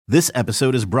This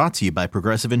episode is brought to you by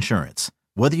Progressive Insurance.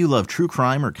 Whether you love true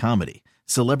crime or comedy,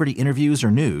 celebrity interviews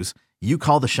or news, you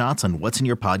call the shots on what's in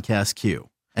your podcast queue.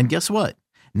 And guess what?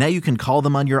 Now you can call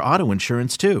them on your auto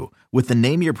insurance too with the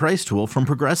Name Your Price tool from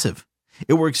Progressive.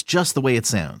 It works just the way it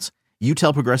sounds. You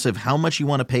tell Progressive how much you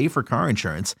want to pay for car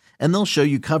insurance, and they'll show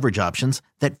you coverage options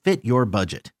that fit your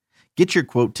budget. Get your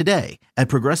quote today at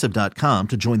Progressive.com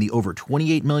to join the over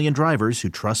 28 million drivers who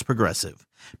trust Progressive.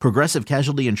 Progressive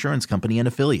Casualty Insurance Company and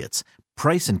Affiliates.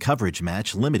 Price and coverage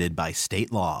match limited by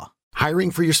state law. Hiring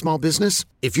for your small business?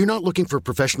 If you're not looking for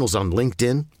professionals on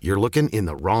LinkedIn, you're looking in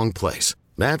the wrong place.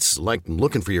 That's like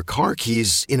looking for your car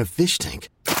keys in a fish tank.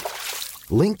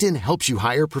 LinkedIn helps you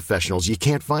hire professionals you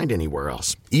can't find anywhere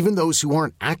else, even those who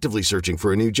aren't actively searching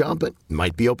for a new job but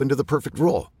might be open to the perfect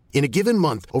role. In a given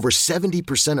month, over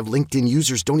 70% of LinkedIn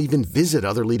users don't even visit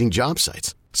other leading job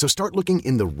sites. So start looking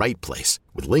in the right place.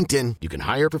 With LinkedIn, you can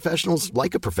hire professionals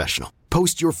like a professional.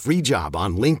 Post your free job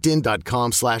on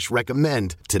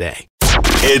linkedin.com/recommend today.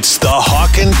 It's the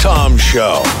Hawk and Tom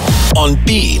Show on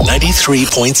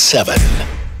B93.7.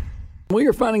 We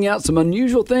are finding out some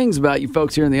unusual things about you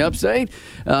folks here in the Upstate.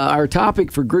 Our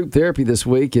topic for group therapy this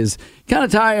week is kind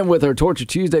of tying with our Torture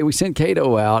Tuesday. We sent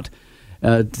Cato out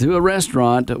to a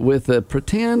restaurant with a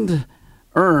pretend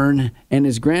urn and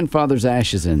his grandfather's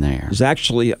ashes in there. There's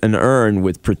actually an urn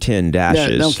with pretend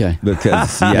ashes. Yeah, okay.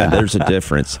 Because, there's a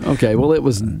difference. Okay, well, it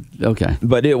was, okay.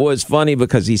 But it was funny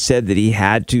because he said that he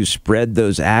had to spread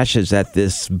those ashes at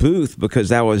this booth because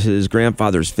that was his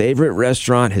grandfather's favorite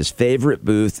restaurant, his favorite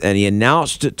booth, and he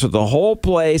announced it to the whole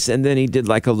place, and then he did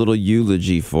like a little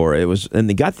eulogy for it. And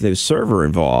they got the server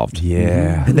involved.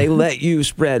 Yeah. And they let you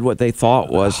spread what they thought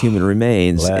was human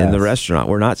remains in the restaurant.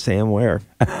 We're not saying where.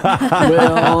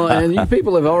 Well, and you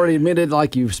people have already admitted,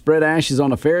 like, you've spread ashes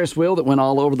on a Ferris wheel that went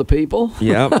all over the people.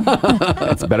 Yep.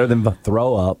 It's better than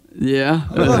throw up. Yeah.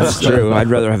 That's true. I'd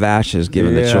rather have ashes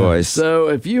given the choice. So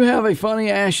if you have a funny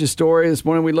ashes story this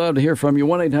morning, we'd love to hear from you.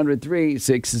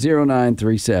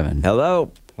 1-800-386-0937.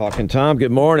 Hello. Hawk and Tom,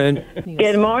 good morning.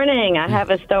 Good morning. I have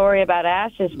a story about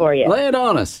ashes for you. Lay it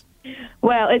on us.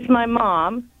 Well, it's my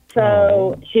mom.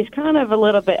 So she's kind of a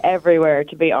little bit everywhere,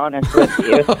 to be honest with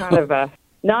you. It's kind of a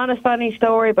not a funny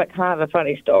story, but kind of a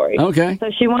funny story. Okay. So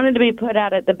she wanted to be put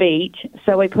out at the beach,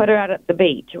 so we put her out at the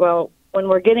beach. Well, when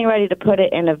we're getting ready to put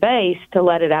it in a vase to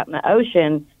let it out in the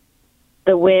ocean,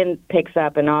 the wind picks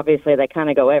up, and obviously they kind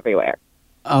of go everywhere.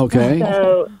 Okay.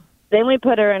 So then we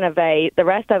put her in a vase, the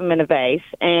rest of them in a vase,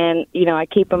 and, I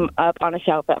keep them up on a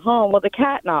shelf at home. Well, the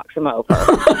cat knocks them over.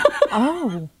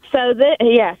 Oh. So then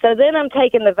I'm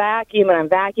taking the vacuum and I'm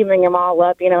vacuuming them all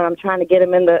up, and I'm trying to get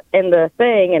them in the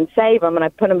thing and save them, and I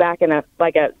put them back in a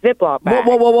Ziploc bag.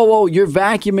 Whoa! You're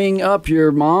vacuuming up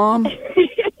your mom?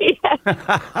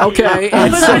 Yeah. Okay.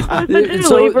 And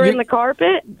so leave her in the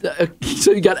carpet.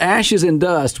 So you got ashes and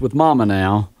dust with Mama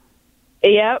now.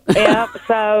 Yep.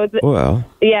 So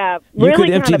yeah, you really could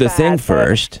empty the thing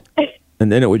first,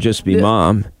 and then it would just be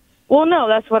Mom. Well, no,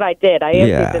 that's what I did. I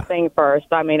emptied the thing first.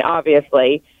 I mean,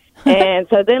 obviously. And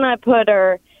so then I put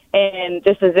her in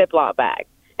just a Ziploc bag.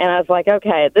 And I was like,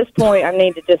 okay, at this point, I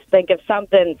need to just think of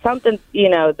something,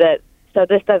 that so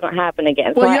this doesn't happen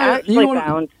again. Well, so I actually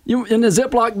found... You, in the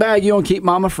Ziploc bag, you want to keep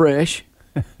Mama fresh.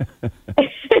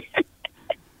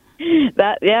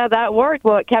 That worked.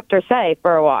 Well, it kept her safe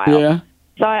for a while. Yeah.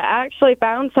 So I actually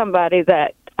found somebody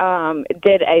that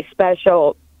did a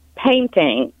special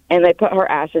painting, and they put her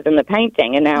ashes in the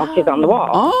painting, and now she's on the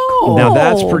wall. Oh. Now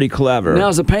that's pretty clever. Now,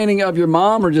 is a painting of your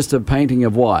mom or just a painting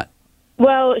of what?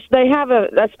 Well, they have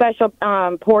a special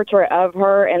portrait of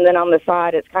her, and then on the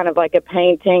side it's kind of like a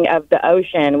painting of the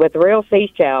ocean with real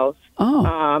seashells.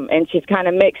 Oh. And she's kind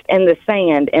of mixed in the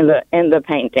sand in the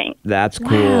painting. That's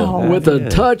cool. With a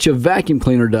touch of vacuum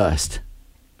cleaner dust.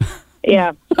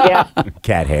 Yeah.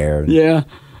 Cat hair. Yeah.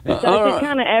 So she's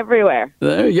kind of everywhere.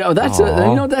 There you go. That's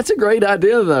a great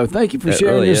idea, though. Thank you for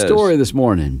sharing really your is. story this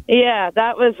morning. Yeah,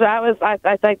 that was.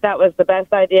 I think that was the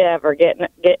best idea ever.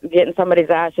 Getting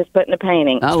somebody's ashes put in a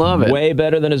painting. I love it. Way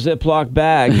better than a Ziploc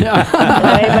bag. Way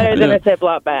better than a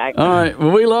Ziploc bag. All right.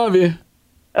 Well, we love you.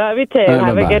 Love you too.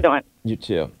 Have a good one. You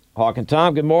too. Hawk and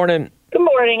Tom, good morning. Good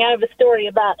morning. I have a story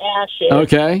about ashes.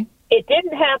 Okay. It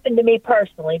didn't happen to me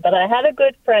personally, but I had a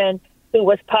good friend who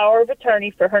was power of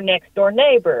attorney for her next-door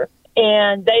neighbor.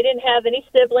 And they didn't have any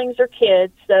siblings or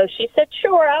kids, so she said,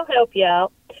 sure, I'll help you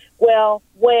out. Well,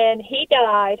 when he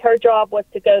died, her job was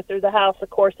to go through the house, of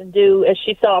course, and do as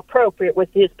she saw appropriate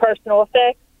with his personal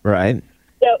effects. Right.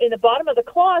 So in the bottom of the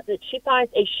closet, she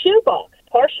finds a shoebox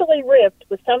partially ripped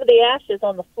with some of the ashes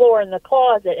on the floor in the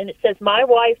closet, and it says, my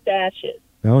wife's ashes.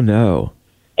 Oh, no.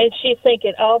 And she's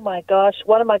thinking, oh, my gosh,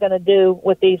 what am I going to do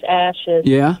with these ashes?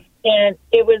 Yeah. And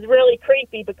it was really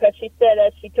creepy because she said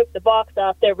as she took the box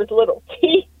out, there was little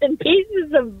teeth and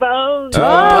pieces of bones.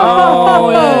 Oh,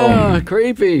 yeah.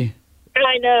 Creepy.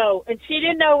 I know. And she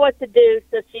didn't know what to do,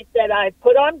 so she said, I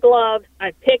put on gloves,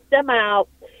 I picked them out,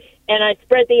 and I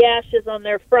spread the ashes on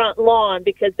their front lawn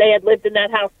because they had lived in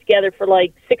that house together for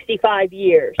like 65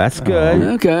 years. That's good.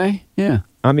 Okay. Yeah.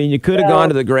 I mean, you could have gone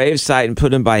to the gravesite and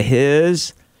put him by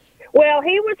his. Well,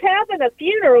 he was having a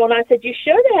funeral, and I said, you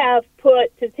should have put,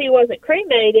 since he wasn't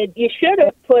cremated, you should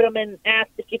have put him in,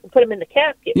 asked if you could put him in the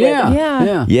casket with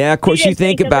him. Yeah, of course, you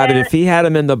think about it. If he had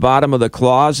him in the bottom of the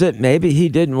closet, maybe he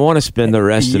didn't want to spend the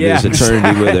rest of his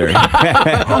eternity with her.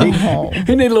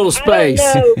 He needed a little space.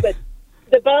 I don't know, but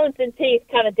the bones and teeth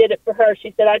kind of did it for her.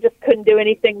 She said, I just couldn't do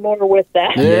anything more with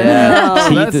that. Yeah.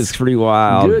 Teeth is pretty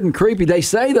wild. Good and creepy. They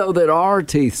say, though, that are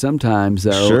teeth sometimes,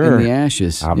 though, in the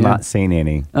ashes. I've not seen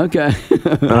any. Okay.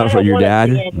 Not for your dad?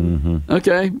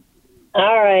 Okay.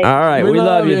 All right. All right. We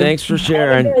love you. Thanks for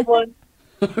sharing. Have a good one.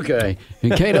 Okay.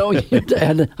 And Cato, I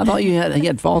thought he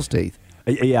had false teeth.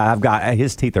 Yeah, I've got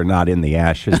his teeth are not in the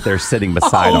ashes; they're sitting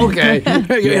beside him. Okay,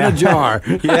 in a jar.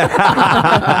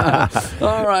 Yeah.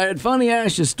 All right, funny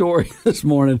ashes story this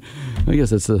morning. I guess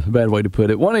that's a bad way to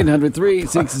put it.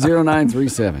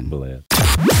 1-800-386-0937.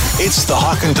 It's the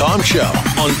Hawk and Tom Show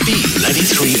on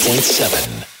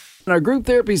B93.7. Our group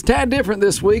therapy is tad different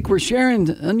this week. We're sharing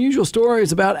unusual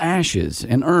stories about ashes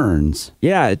and urns.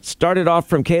 Yeah, it started off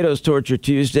from Cato's Torture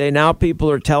Tuesday. Now people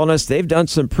are telling us they've done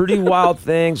some pretty wild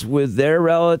things with their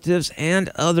relatives and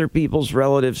other people's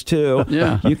relatives, too.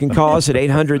 Yeah. You can call us at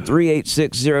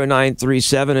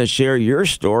 800-386-0937 and share your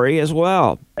story as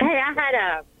well. Hey, I had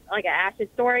an ashes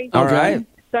story. All right.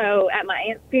 So at my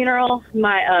aunt's funeral,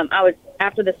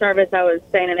 after the service, I was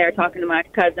standing there talking to my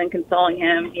cousin, consoling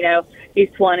him. You know, he's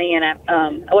 20, and I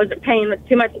wasn't paying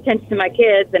too much attention to my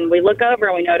kids. And we look over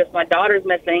and we notice my daughter's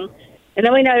missing, and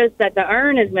then we notice that the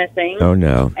urn is missing. Oh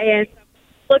no! And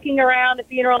looking around the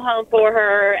funeral home for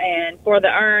her and for the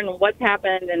urn, what's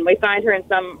happened, and we find her in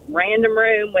some random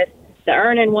room with the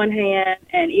urn in one hand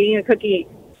and eating a cookie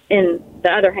in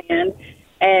the other hand.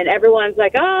 And everyone's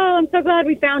like, oh, I'm so glad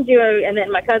we found you. And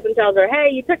then my cousin tells her,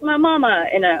 hey, you took my mama,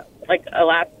 in a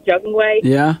laugh, joking way.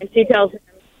 Yeah. And she tells him,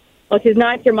 well, she's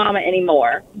not your mama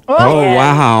anymore. Oh, and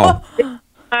wow.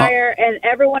 And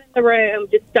everyone in the room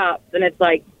just stops, and it's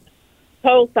like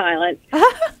total silence.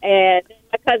 And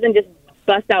my cousin just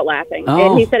busts out laughing.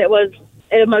 Oh. And he said it was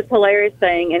the most hilarious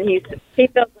thing. And he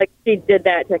felt like she did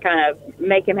that to kind of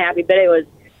make him happy, but it was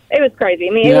crazy.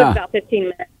 I mean, it was about 15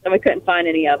 minutes, and we couldn't find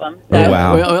any of them. So. Oh,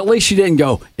 wow. Well, at least she didn't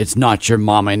go, it's not your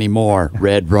mama anymore.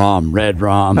 Red rum, red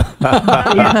rum. All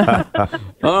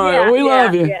right, we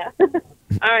love you. Yeah.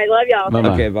 All right, love y'all.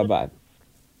 Bye-bye. Okay, bye-bye.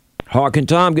 Hawk and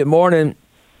Tom, good morning.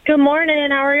 Good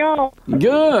morning. How are y'all?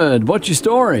 Good. What's your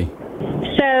story?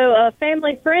 So a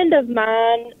family friend of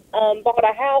mine bought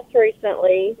a house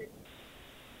recently,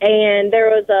 and there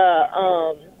was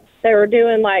they were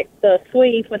doing like the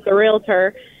sweep with the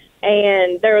realtor,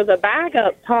 and there was a bag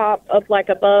up top,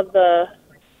 above the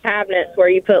cabinets where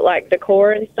you put like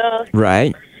decor and stuff.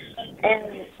 Right.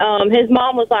 And his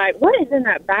mom was like, what is in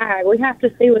that bag? We have to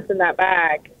see what's in that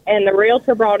bag. And the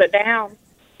realtor brought it down,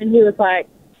 and he was like,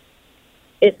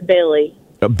 it's Billy.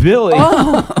 Billy?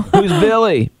 Oh. Who's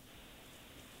Billy?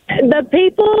 The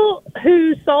people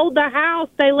who sold the house,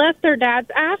 they left their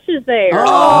dad's ashes there.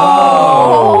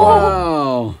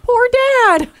 Oh. Poor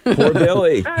dad. Poor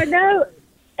Billy. I know.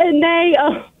 And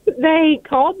they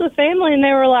called the family, and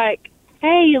they were like,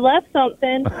 hey, you left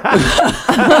something.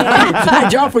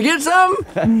 Did y'all forget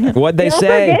something? What'd they Don't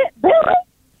say? forget Billy.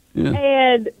 Yeah.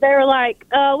 And they were like,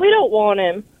 we don't want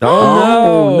him.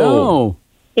 Oh, no.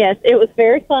 Yes, it was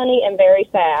very funny and very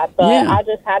sad, but Yeah. I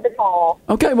just had to call.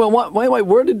 Okay, well, wait,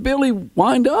 where did Billy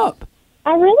wind up?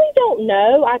 I really don't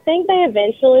know. I think they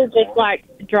eventually just,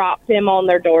 dropped him on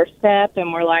their doorstep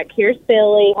and were like, here's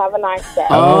Billy, have a nice day.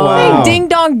 Oh, wow. Hey,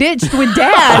 ding-dong ditched with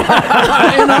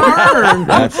dad. In the urn.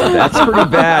 That's pretty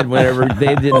bad whenever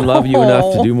they didn't love you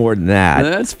enough to do more than that.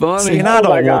 That's funny. See, and I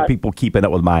don't want people keeping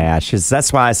up with my ashes.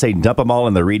 That's why I say dump them all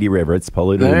in the Reedy River. It's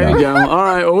polluted There enough. you go. All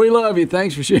right, well, we love you.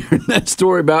 Thanks for sharing that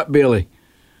story about Billy.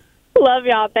 Love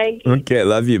y'all. Thank you. Okay,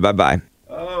 love you. Bye-bye.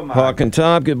 Oh, my. Hawk and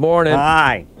Tom, good morning.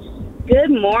 Hi.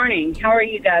 Good morning. How are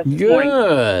you guys this morning?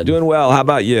 Good. Doing well. How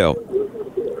about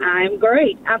you? I'm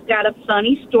great. I've got a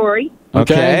funny story.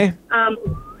 Okay.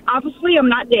 Obviously, I'm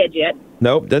not dead yet.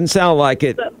 Nope, doesn't sound like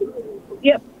it.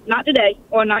 Yep, not today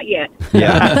or not yet.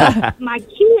 Yeah. My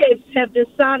kids have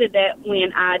decided that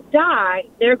when I die,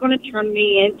 they're going to turn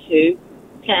me into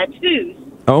tattoos.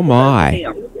 Oh, my.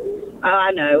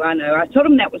 I know. I told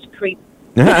him that was creepy.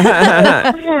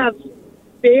 I have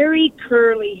very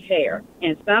curly hair,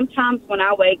 and sometimes when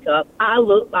I wake up, I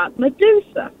look like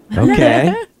Medusa.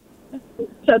 Okay.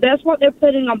 So that's what they're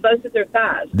putting on both of their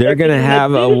thighs. They're going to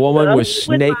have a woman with my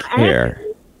snake hair.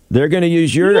 ashes. They're going to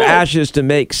use your ashes to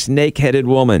make snake-headed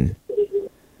woman.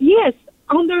 Yes,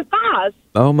 on their thighs.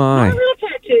 Oh, my. Not a little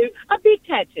tattoo, a big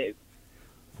tattoo.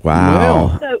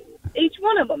 Wow. So each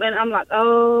one of them, and I'm like,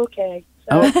 oh, okay.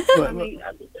 So, I mean,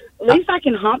 at least I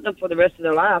can haunt them for the rest of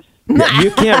their lives.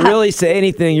 You can't really say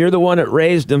anything. You're the one that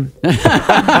raised them.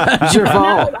 It's your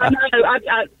fault. I know.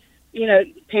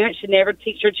 Parents should never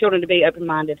teach their children to be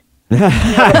open-minded. Yeah,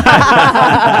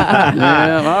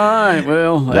 all right.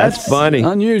 Well, That's funny.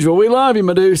 Unusual. We love you,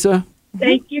 Medusa.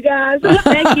 Thank you, guys.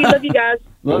 Thank you. Love you guys.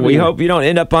 We hope you don't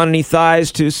end up on any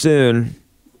thighs too soon.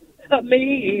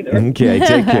 Me either. Okay,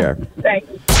 take care. Thanks.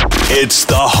 It's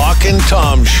the Hawk and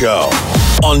Tom Show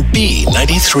on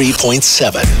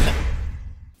B93.7.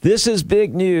 This is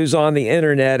big news on the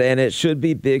internet, and it should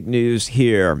be big news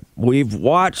here. We've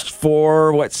watched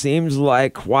for what seems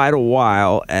like quite a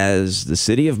while as the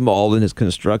City of Mauldin has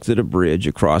constructed a bridge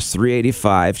across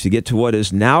 385 to get to what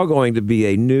is now going to be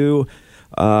a new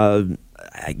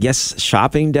I guess,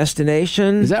 shopping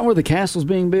destination. Is that where the castle's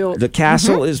being built? The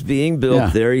castle is being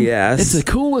built there, yes. It's the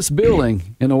coolest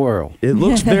building in the world. It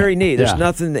looks very neat. There's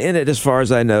nothing in it as far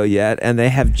as I know yet, and they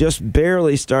have just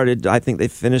barely started. I think they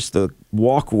finished the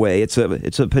walkway. It's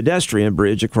a pedestrian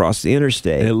bridge across the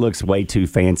interstate. It looks way too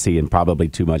fancy and probably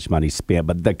too much money spent,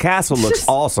 but the castle looks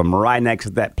awesome right next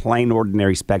to that plain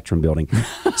ordinary Spectrum building.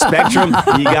 Spectrum,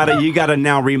 you gotta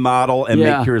now remodel and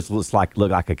make yours look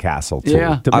like a castle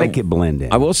too, to make it blend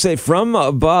in. I will say from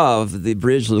above, the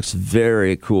bridge looks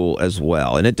very cool as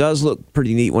well, and it does look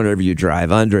pretty neat whenever you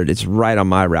drive under it. It's right on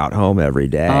my route home every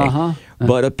day.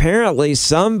 But apparently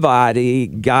somebody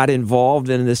got involved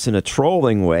in this in a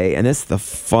trolling way, and it's the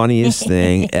funniest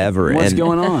thing ever. What's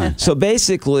going on? So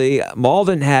basically,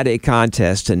 Mauldin had a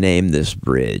contest to name this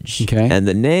bridge. Okay. And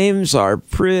the names are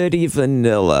pretty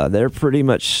vanilla. They're pretty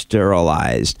much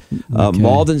sterilized.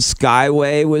 Mauldin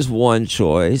Skyway was one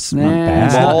choice.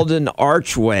 Mauldin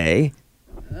Archway.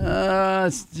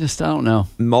 It's just, I don't know.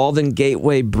 Mauldin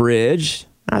Gateway Bridge.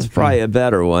 That's probably a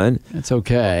better one. It's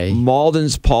okay.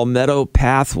 Mauldin's Palmetto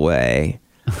Pathway.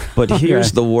 But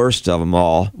here's the worst of them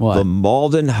all. What? The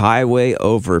Mauldin Highway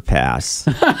Overpass.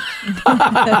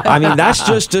 I mean, that's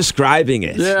just describing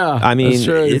it. Yeah, I mean, that's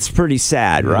true. it's pretty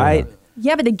sad, right?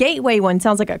 Yeah, but the Gateway one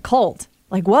sounds like a cult.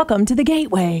 Like, welcome to the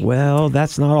Gateway. Well,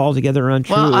 that's not altogether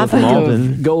untrue. Well, I of think Mauldin.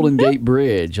 of Golden Gate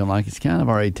Bridge. I'm like, it's kind of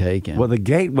already taken. Well, the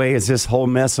Gateway is this whole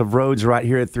mess of roads right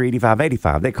here at 385,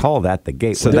 85. They call that the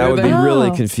Gateway. So that would be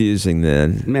really confusing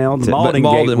then. Well, the But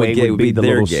Mauldin Gateway would be the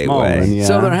their little small gateway. one, yeah.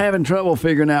 So they're having trouble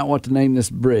figuring out what to name this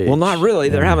bridge. Well, not really.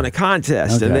 They're having a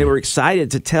contest, and they were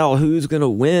excited to tell who's going to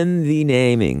win the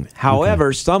naming.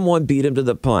 However, someone beat him to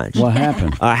the punch. What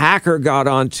happened? A hacker got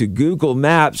onto Google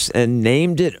Maps and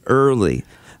named it early.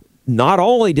 Not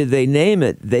only did they name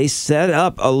it, they set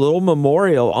up a little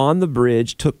memorial on the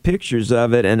bridge, took pictures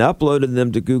of it, and uploaded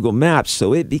them to Google Maps,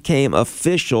 so it became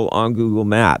official on Google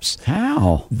Maps.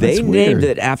 How? They That's named weird.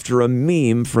 it after a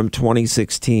meme from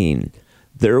 2016.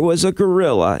 There was a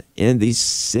gorilla in the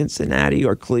Cincinnati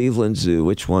or Cleveland Zoo.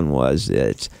 Which one was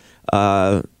it?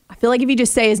 I feel like if you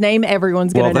just say his name,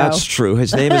 everyone's going to know. Well, that's true.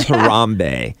 His name is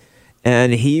Harambe.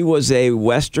 And he was a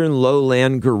western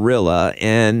lowland gorilla,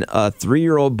 and a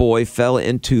 3-year-old boy fell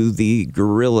into the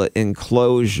gorilla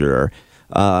enclosure.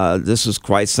 This was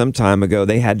quite some time ago.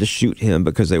 They had to shoot him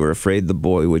because they were afraid the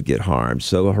boy would get harmed.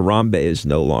 So Harambe is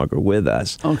no longer with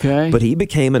us. Okay. But he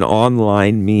became an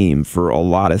online meme for a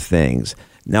lot of things.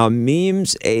 Now,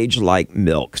 memes age like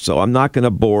milk, so I'm not going to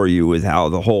bore you with how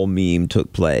the whole meme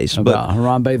took place. About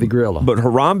Harambe the gorilla. But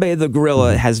Harambe the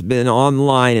gorilla has been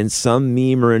online in some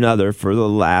meme or another for the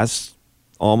last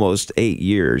almost 8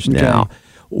 years now.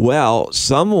 Well,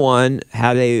 someone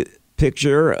had a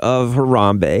picture of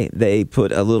Harambe. They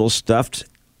put a little stuffed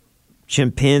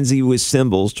chimpanzee with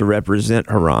symbols to represent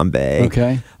Harambe.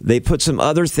 Okay. They put some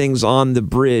other things on the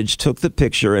bridge, took the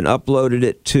picture, and uploaded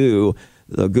it to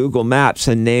the Google Maps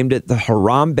and named it the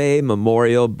Harambe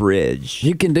Memorial Bridge.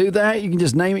 You can do that? You can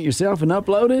just name it yourself and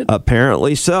upload it?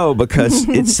 Apparently so, because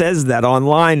it says that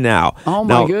online now. Oh,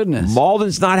 my Now, goodness.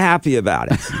 Mauldin's not happy about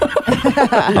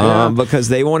it because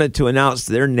they wanted to announce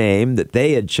their name that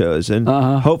they had chosen.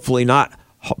 Hopefully not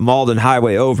Mauldin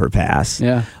Highway Overpass.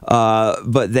 Yeah.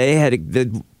 But they had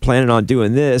been planning on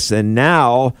doing this, and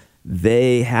now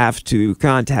they have to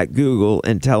contact Google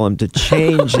and tell them to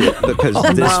change it because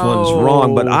this one's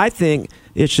wrong. But I think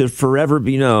it should forever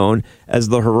be known as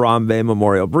the Harambe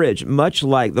Memorial Bridge, much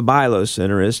like the Bilo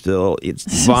Center is still. Its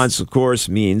Vance, of course,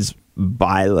 means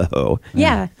Bilo.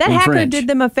 Yeah, that In hacker French. did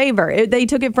them a favor. They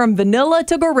took it from vanilla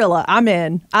to gorilla. I'm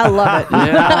in. I love it.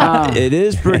 Yeah. It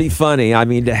is pretty funny. I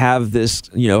mean, to have this,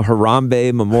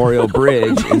 Harambe Memorial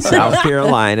Bridge in South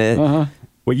Carolina.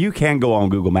 Well, you can go on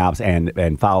Google Maps and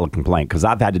file a complaint, because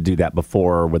I've had to do that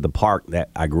before with the park that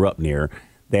I grew up near.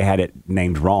 They had it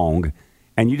named wrong.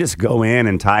 And you just go in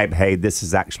and type, hey, this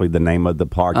is actually the name of the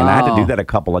park. And I had to do that a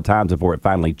couple of times before it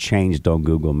finally changed on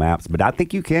Google Maps. But I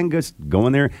think you can just go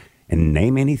in there and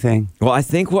name anything. Well, I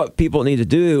think what people need to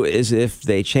do is, if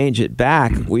they change it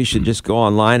back, we should just go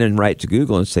online and write to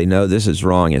Google and say, no, this is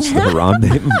wrong. It's the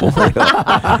Harambe Memorial.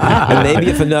 And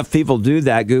maybe if enough people do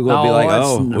that, Google will be like,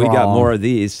 that's we got wrong. more of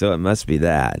these, so it must be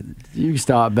that. You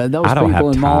stop, but those I don't people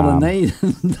have in Mauldin,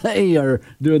 time. they are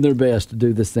doing their best to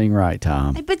do this thing right,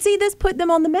 Tom. But see, this put them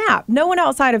on the map. No one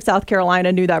outside of South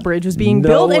Carolina knew that bridge was being No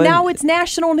built, and one- now it's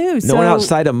national news. No one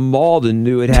outside of Mauldin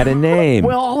knew it had a name.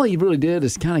 Well, all he really did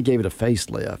is kind of gave it a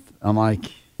facelift. I'm like,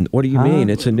 What do you mean?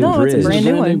 It's a new No, it's bridge. a brand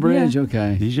new one. bridge. Yeah.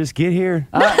 Okay. Did you just get here?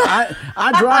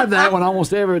 I drive that one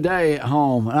almost every day at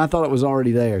home, and I thought it was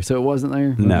already there, so it wasn't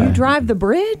there. No. You drive the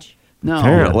bridge? No,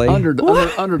 Apparently. under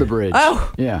the bridge.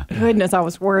 Oh. yeah. Goodness, I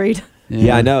was worried.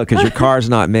 Yeah, I know, because your car's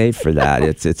not made for that.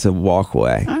 It's a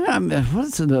walkway.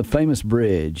 What's the famous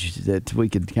bridge that we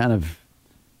could kind of,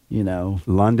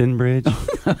 London Bridge?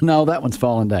 No, that one's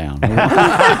falling down.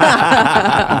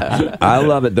 I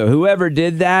love it, though. Whoever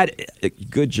did that,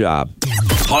 good job.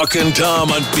 Hawk and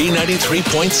Tom on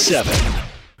B93.7.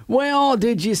 Well,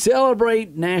 did you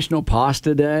celebrate National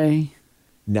Pasta Day?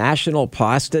 National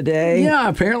Pasta Day? Yeah,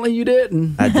 apparently you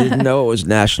didn't. I didn't know it was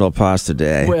National Pasta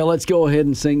Day. Well, let's go ahead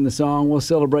and sing the song. We'll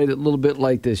celebrate it a little bit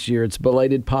late this year. It's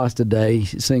belated Pasta Day.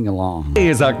 Sing along. It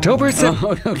is October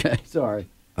 7th. Okay, sorry.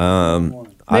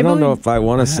 I don't know if I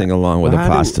want to sing along with a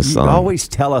pasta song. You always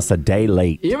tell us a day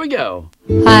late. Here we go.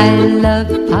 I love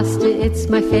pasta, it's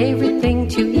my favorite thing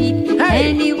to eat.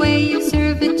 Any way you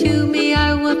serve it to me,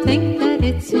 I will think that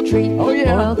it's a treat. Oh,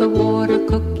 yeah. Boil the water,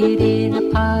 cook it in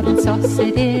a pot, and sauce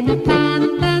it in a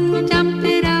pan. Then dump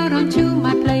it out onto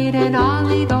my plate, and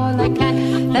I'll eat all I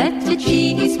can.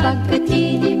 Fettuccine,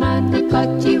 spaghettini,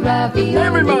 manicotti, ravioli.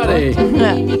 Everybody!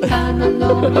 tortellini,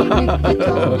 cannelloni,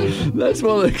 rigatoni. That's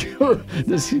one of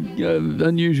the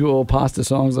unusual pasta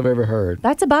songs I've ever heard.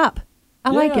 That's a bop. I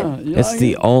like it. It's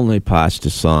the only pasta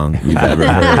song you've ever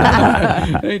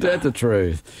heard. Ain't that the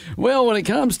truth? Well, when it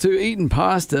comes to eating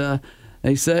pasta,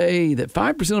 they say that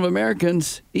 5% of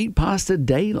Americans eat pasta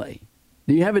daily.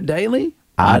 Do you have it daily?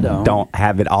 I don't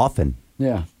have it often.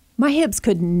 Yeah. My hips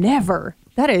could never.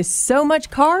 That is so much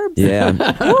carbs. Yeah.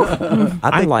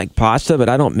 I like pasta, but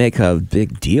I don't make a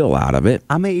big deal out of it.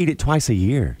 I may eat it twice a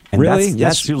year. And Really?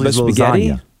 That's usually But spaghetti?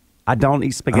 lasagna. I don't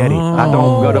eat spaghetti. I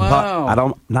don't go to wow. I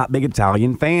don't not big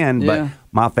Italian fan, Yeah. but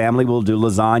my family will do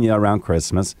lasagna around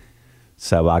Christmas.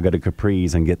 So I go to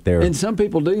Capri's and get there. And some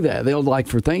people do that. They'll, like,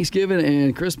 for Thanksgiving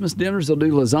and Christmas dinners, they'll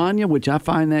do lasagna, which I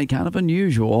find that kind of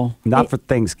unusual. Not for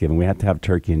Thanksgiving. We have to have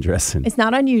turkey and dressing. It's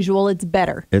not unusual. It's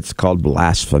better. It's called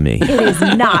blasphemy. It is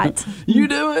not. You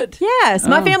do it? Yes,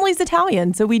 my family's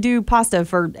Italian, so we do pasta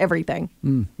for everything,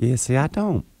 Yeah, see, I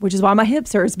don't. which is why my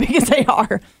hips are as big as they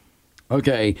are.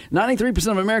 Okay,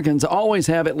 93% of Americans always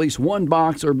have at least one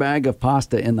box or bag of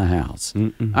pasta in the house.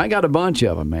 I got a bunch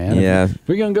of them, man. Yeah. If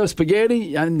we're going to go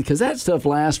spaghetti, because that stuff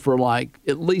lasts for like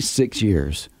at least 6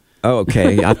 years. Oh,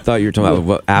 okay. I thought you were talking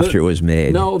about after it was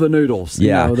made. No, the noodles.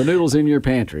 Yeah. The noodles in your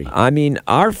pantry. I mean,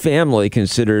 our family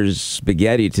considers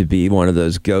spaghetti to be one of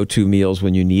those go-to meals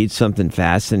when you need something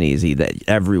fast and easy that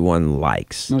everyone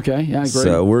likes. Okay, yeah, I agree.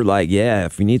 So we're like, yeah,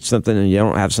 if you need something and you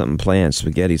don't have something planned,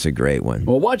 spaghetti's a great one.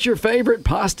 Well, what's your favorite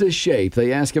pasta shape?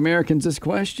 They ask Americans this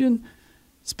question.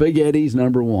 Spaghetti's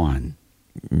number one.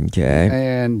 Okay.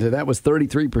 And that was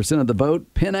 33% of the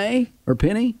vote. Penne or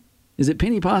penny? Is it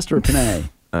penny pasta or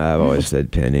penne? I've always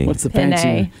said penny. What's the Penne.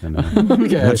 fancy?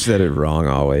 Okay. I've said it wrong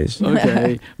always.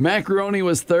 Okay. Macaroni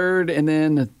was third, and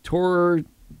then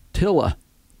tortilla.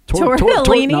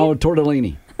 Tortellini?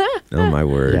 Tortellini. Oh, my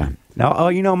word. Yeah.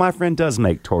 Now, my friend does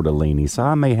make tortellini, so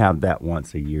I may have that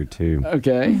once a year, too.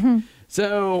 Okay.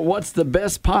 So, what's the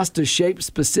best pasta shape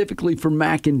specifically for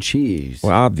mac and cheese?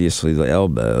 Well, obviously the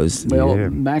elbows. Well, Yeah.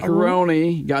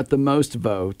 macaroni got the most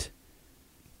vote.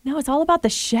 No, it's all about the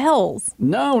shells.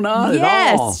 No, not at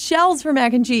all. Yes, shells for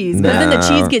mac and cheese. Because then the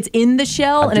cheese gets in the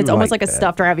shell, and it's almost like a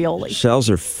stuffed ravioli. Shells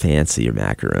are fancier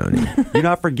macaroni.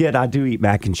 I forget I do eat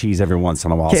mac and cheese every once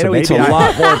in a while. Kato eats a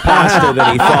lot more pasta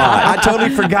than he thought. I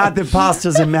totally forgot that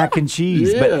pasta's and mac and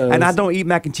cheese. Yes. And I don't eat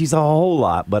mac and cheese a whole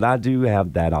lot, but I do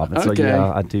have that often. Okay. So,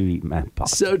 yeah, I do eat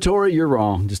pasta. So, Tori, you're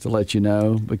wrong, just to let you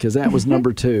know, because that was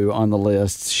number 2 on the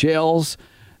list. Shells.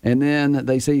 And then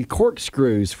they say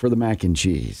corkscrews for the mac and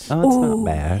cheese. Oh, that's not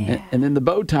bad. Yeah. And then the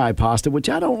bow tie pasta, which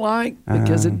I don't like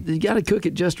because you got to cook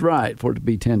it just right for it to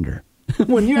be tender.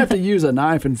 When you have to use a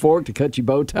knife and fork to cut your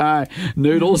bow tie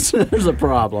noodles, there's a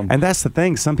problem. And that's the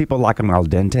thing. Some people like them al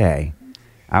dente.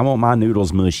 I want my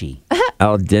noodles mushy.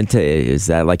 Al dente, is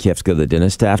that like you have to go to the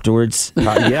dentist afterwards?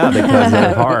 Yeah, because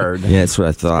they're hard. Yeah, that's what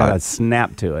I thought. Got a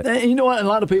snap to it. And you know what? A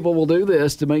lot of people will do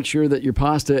this to make sure that your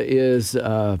pasta is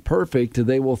perfect.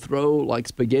 They will throw like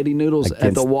spaghetti noodles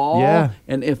at the wall. Yeah.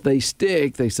 And if they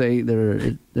stick, they say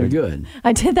they're good.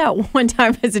 I did that one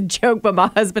time as a joke, but my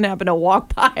husband happened to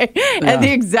walk by at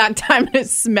the exact time and it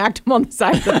smacked him on the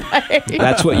side of the face.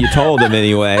 That's what you told him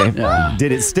anyway. Yeah.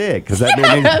 Did it stick? Because that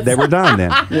means they were done then.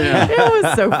 Yeah. It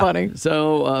was so funny. So,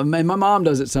 and my mom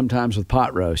does it sometimes with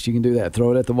pot roast. You can do that.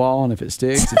 Throw it at the wall, and if it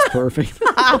sticks, it's perfect.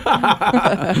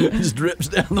 It just drips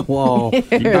down the wall.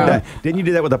 Didn't you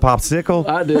do that with a popsicle?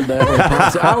 I did that with a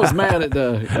popsicle. I was mad at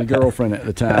the girlfriend at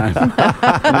the time.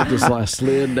 And it just like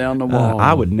slid down the wall.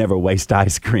 I would never waste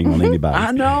ice cream on anybody.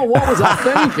 I know. What was I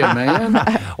thinking,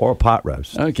 man? Or a pot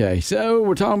roast. Okay, so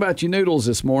we're talking about your noodles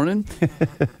this morning.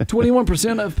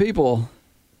 21% of people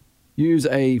use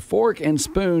a fork and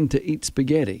spoon to eat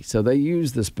spaghetti. So they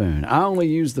use the spoon. I only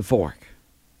use the fork.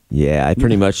 Yeah, I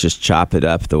pretty much just chop it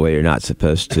up the way you're not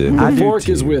supposed to. The fork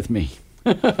is with me.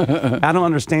 I don't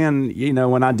understand,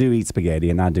 when I do eat spaghetti,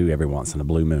 and I do every once in a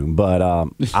blue moon, but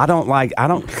I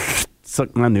don't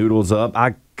suck my noodles up.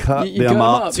 I cut them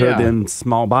up to them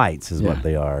small bites is what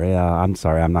they are. Yeah, I'm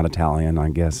sorry. I'm not Italian, I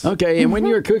guess. Okay, and when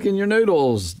you're cooking your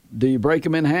noodles, do you break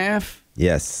them in half?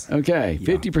 Yes. Okay,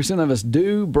 50% of us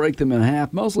do break them in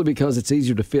half, mostly because it's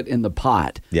easier to fit in the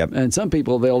pot. Yep. And some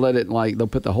people, they'll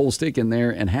put the whole stick in there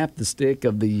and half the stick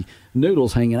of the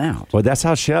noodles hanging out. Well, that's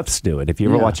how chefs do it. If you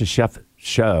ever watch a chef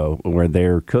show where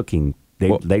they're cooking,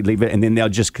 they leave it, and then they'll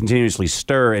just continuously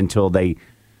stir until they...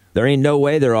 There ain't no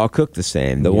way they're all cooked the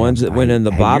same. The ones that went in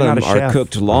the bottom are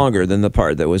cooked longer than the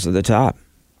part that was at the top.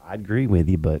 I agree with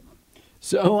you, but...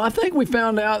 So I think we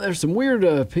found out there's some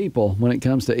weird people when it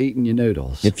comes to eating your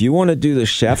noodles. If you want to do the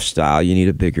chef style, you need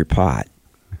a bigger pot.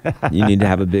 You need to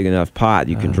have a big enough pot.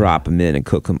 You can drop them in and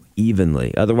cook them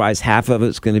evenly. Otherwise, half of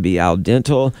it's going to be al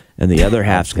dente, and the other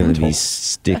half's going to be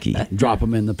sticky. Drop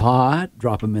them in the pot.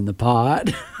 Drop them in the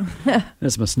pot.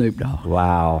 That's my Snoop Dogg.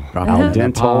 Wow. Al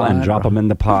dente and drop them in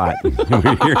the pot.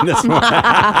 We're hearing this one.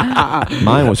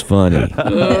 Mine was funny.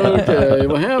 Okay.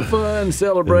 Well, have fun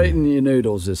celebrating your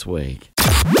noodles this week.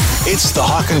 It's the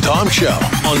Hawk and Tom Show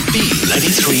on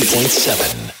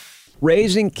B93.7.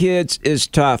 Raising kids is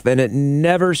tough, and it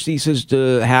never ceases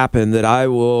to happen that I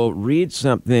will read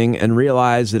something and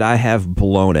realize that I have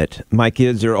blown it. My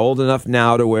kids are old enough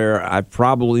now to where I've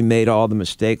probably made all the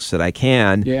mistakes that I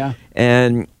can. Yeah.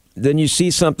 And then you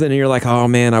see something and you're like, oh,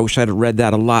 man, I wish I'd have read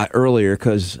that a lot earlier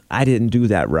because I didn't do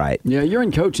that right. Yeah, you're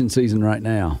in coaching season right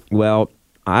now. Well,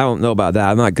 I don't know about that.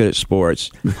 I'm not good at sports.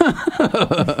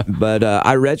 But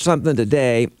I read something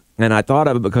today, and I thought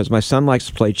of it because my son likes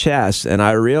to play chess, and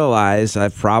I realized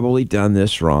I've probably done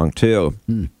this wrong, too.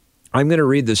 I'm going to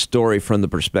read the story from the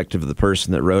perspective of the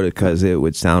person that wrote it because it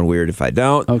would sound weird if I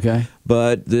don't. Okay.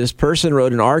 But this person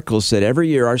wrote an article, said every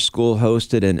year our school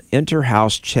hosted an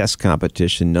inter-house chess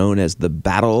competition known as the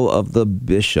Battle of the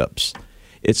Bishops.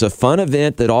 It's a fun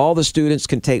event that all the students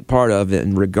can take part of,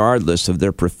 and regardless of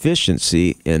their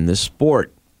proficiency in the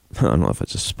sport. I don't know if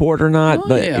it's a sport or not,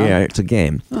 but yeah, it's a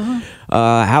game.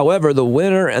 However, the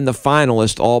winner and the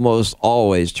finalist almost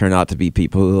always turn out to be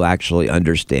people who actually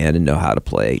understand and know how to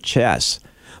play chess.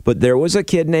 But there was a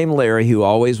kid named Larry who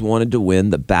always wanted to win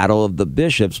the Battle of the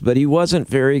Bishops, but he wasn't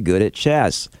very good at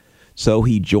chess. So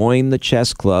he joined the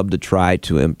chess club to try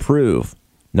to improve.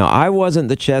 Now, I wasn't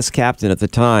the chess captain at the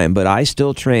time, but I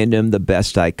still trained him the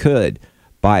best I could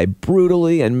by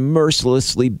brutally and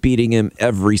mercilessly beating him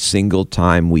every single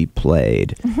time we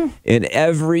played. In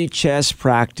every chess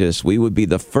practice, we would be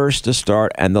the first to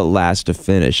start and the last to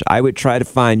finish. I would try to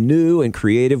find new and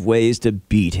creative ways to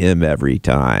beat him every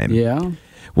time. Yeah.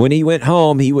 When he went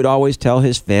home, he would always tell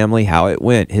his family how it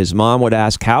went. His mom would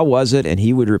ask, "How was it?" And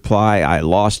he would reply, "I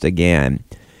lost again."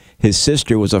 His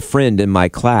sister was a friend in my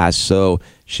class, so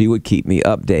she would keep me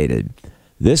updated.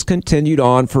 This continued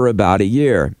on for about a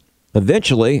year.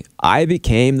 Eventually, I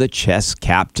became the chess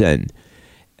captain,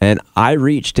 and I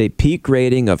reached a peak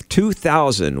rating of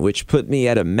 2,000, which put me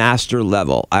at a master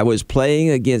level. I was playing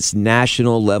against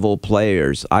national level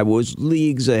players. I was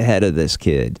leagues ahead of this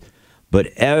kid. But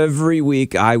every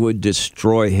week I would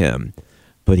destroy him.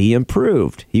 But he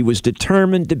improved. He was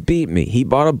determined to beat me. He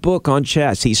bought a book on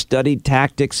chess. He studied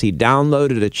tactics. He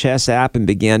downloaded a chess app and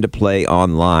began to play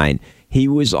online. He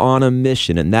was on a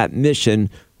mission, and that mission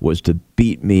was to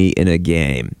beat me in a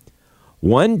game.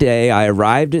 One day I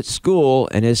arrived at school,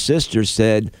 and his sister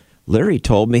said, "Larry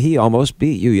told me he almost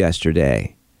beat you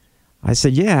yesterday." I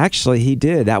said, "Yeah, actually he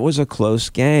did. That was a close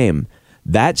game."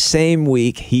 That same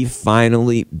week, he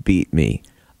finally beat me.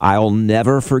 I'll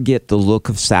never forget the look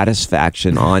of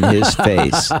satisfaction on his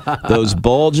face, those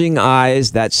bulging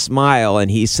eyes, that smile,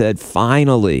 and he said,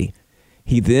 "Finally."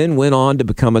 He then went on to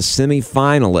become a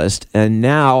semifinalist, and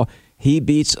now he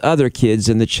beats other kids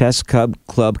in the chess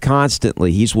club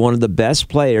constantly. He's one of the best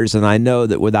players, and I know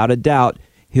that without a doubt,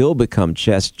 he'll become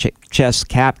chess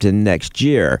captain next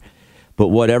year. But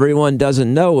what everyone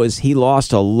doesn't know is he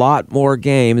lost a lot more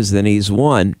games than he's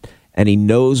won, and he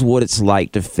knows what it's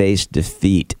like to face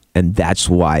defeat, and that's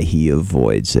why he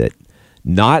avoids it.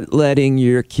 Not letting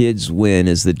your kids win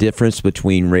is the difference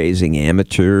between raising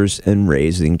amateurs and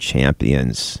raising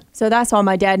champions. So that's why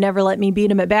my dad never let me beat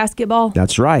him at basketball.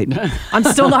 That's right. I'm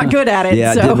still not good at it.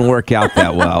 Yeah, so. It didn't work out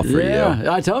that well for you.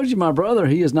 Yeah, I told you, my brother,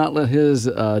 he has not let his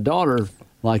daughter,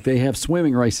 like they have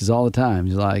swimming races all the time.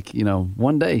 He's like,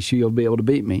 one day she'll be able to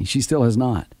beat me. She still has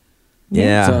not.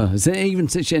 Yeah. So even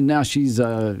since now she's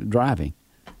driving.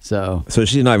 So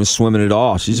she's not even swimming at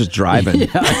all. She's just driving.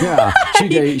 yeah. She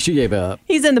gave up.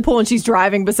 He's in the pool and she's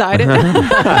driving beside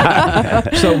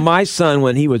it. So my son,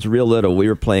 when he was real little, we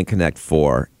were playing Connect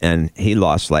 4, and he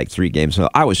lost like 3 games. So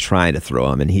I was trying to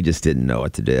throw him, and he just didn't know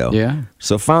what to do. Yeah.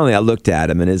 So finally I looked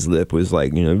at him, and his lip was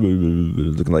like,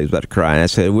 looking like he was about to cry. And I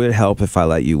said, "Would it help if I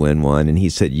let you win one?" And he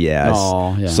said, "Yes."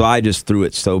 Oh, yeah. So I just threw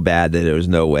it so bad that there was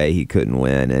no way he couldn't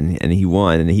win, and he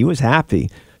won, and he was happy.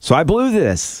 So I blew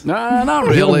this. No, not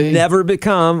really. He'll never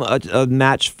become a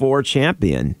Match 4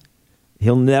 champion.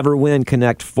 He'll never win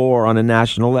Connect 4 on a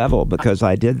national level because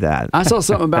I did that. I saw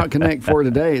something about Connect 4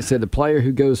 today. It said the player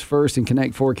who goes first in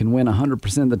Connect 4 can win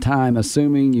 100% of the time,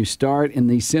 assuming you start in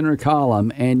the center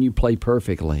column and you play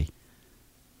perfectly.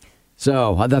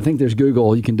 So I think there's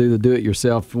Google. You can do the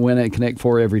do-it-yourself, win at Connect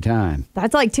 4 every time.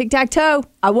 That's like tic-tac-toe.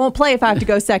 I won't play if I have to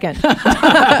go second.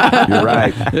 You're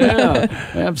right. Yeah,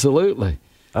 absolutely.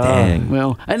 Dang.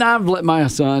 Well, and I've let my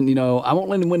son, I won't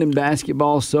let him win in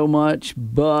basketball so much,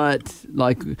 but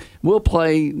like we'll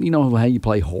play, how you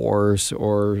play horse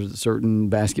or certain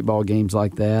basketball games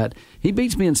like that. He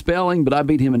beats me in spelling, but I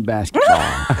beat him in basketball.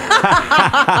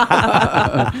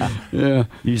 Yeah.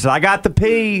 You said, "I got the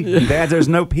P." Dad, there's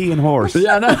no P in horse.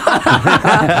 Yeah, no.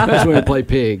 That's when we play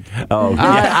pig. Oh,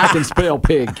 I can spell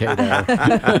pig, Kato.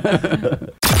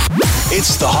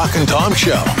 It's the Hawk and Tom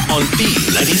Show on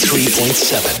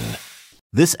B93.7.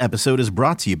 This episode is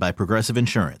brought to you by Progressive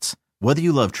Insurance. Whether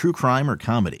you love true crime or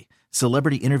comedy,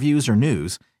 celebrity interviews or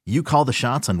news, you call the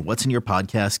shots on what's in your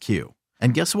podcast queue.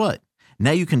 And guess what?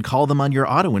 Now you can call them on your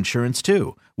auto insurance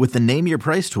too with the Name Your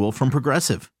Price tool from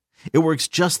Progressive. It works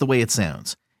just the way it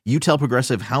sounds. You tell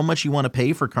Progressive how much you want to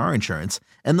pay for car insurance,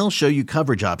 and they'll show you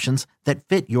coverage options that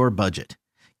fit your budget.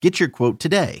 Get your quote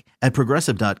today at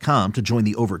Progressive.com to join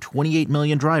the over 28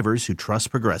 million drivers who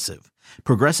trust Progressive.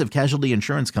 Progressive Casualty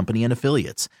Insurance Company and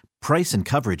Affiliates. Price and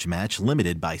coverage match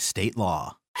limited by state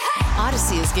law.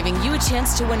 Odyssey is giving you a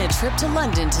chance to win a trip to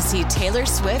London to see Taylor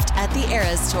Swift at the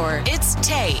Eras Tour. It's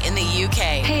Tay in the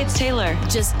UK. Hey, it's Taylor.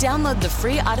 Just download the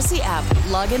free Odyssey app,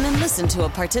 log in and listen to a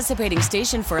participating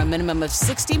station for a minimum of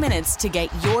 60 minutes to get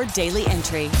your daily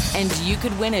entry. And you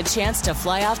could win a chance to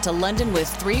fly off to London with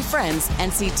 3 friends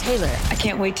and see Taylor. I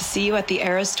can't wait to see you at the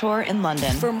Eras Tour in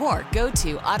London. For more, go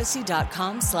to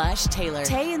odyssey.com/Taylor.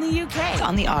 Tay in the UK. It's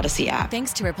on the Odyssey app.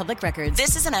 Thanks to Republic Records.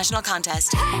 This is a national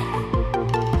contest.